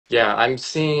Yeah, I'm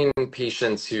seeing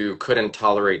patients who couldn't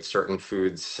tolerate certain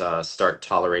foods start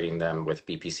tolerating them with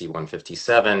BPC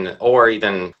 157 or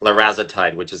even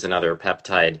lorazotide, which is another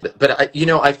peptide. But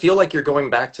I feel like you're going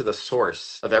back to the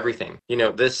source of everything.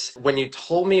 When you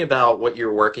told me about what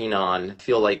you're working on, I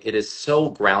feel like it is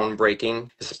so groundbreaking,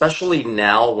 especially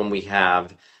now when we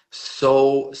have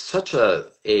such a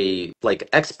like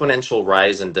exponential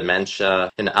rise in dementia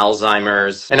and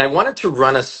Alzheimer's. And I wanted to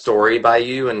run a story by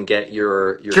you and get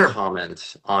your Sure.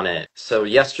 comment on it. So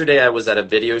yesterday I was at a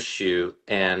video shoot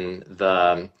and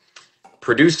the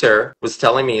producer was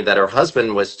telling me that her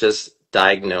husband was just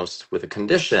diagnosed with a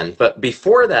condition. But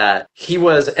before that,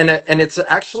 and it's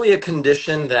actually a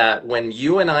condition that when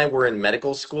you and I were in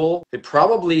medical school,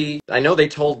 I know they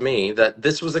told me that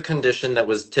this was a condition that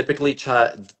was typically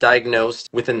diagnosed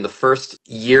within the first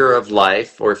year of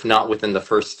life, or if not within the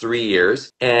first 3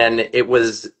 years. And it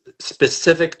was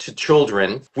specific to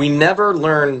children. We never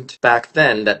learned back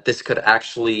then that this could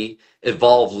actually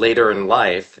evolve later in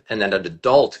life and that an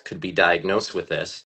adult could be diagnosed with this.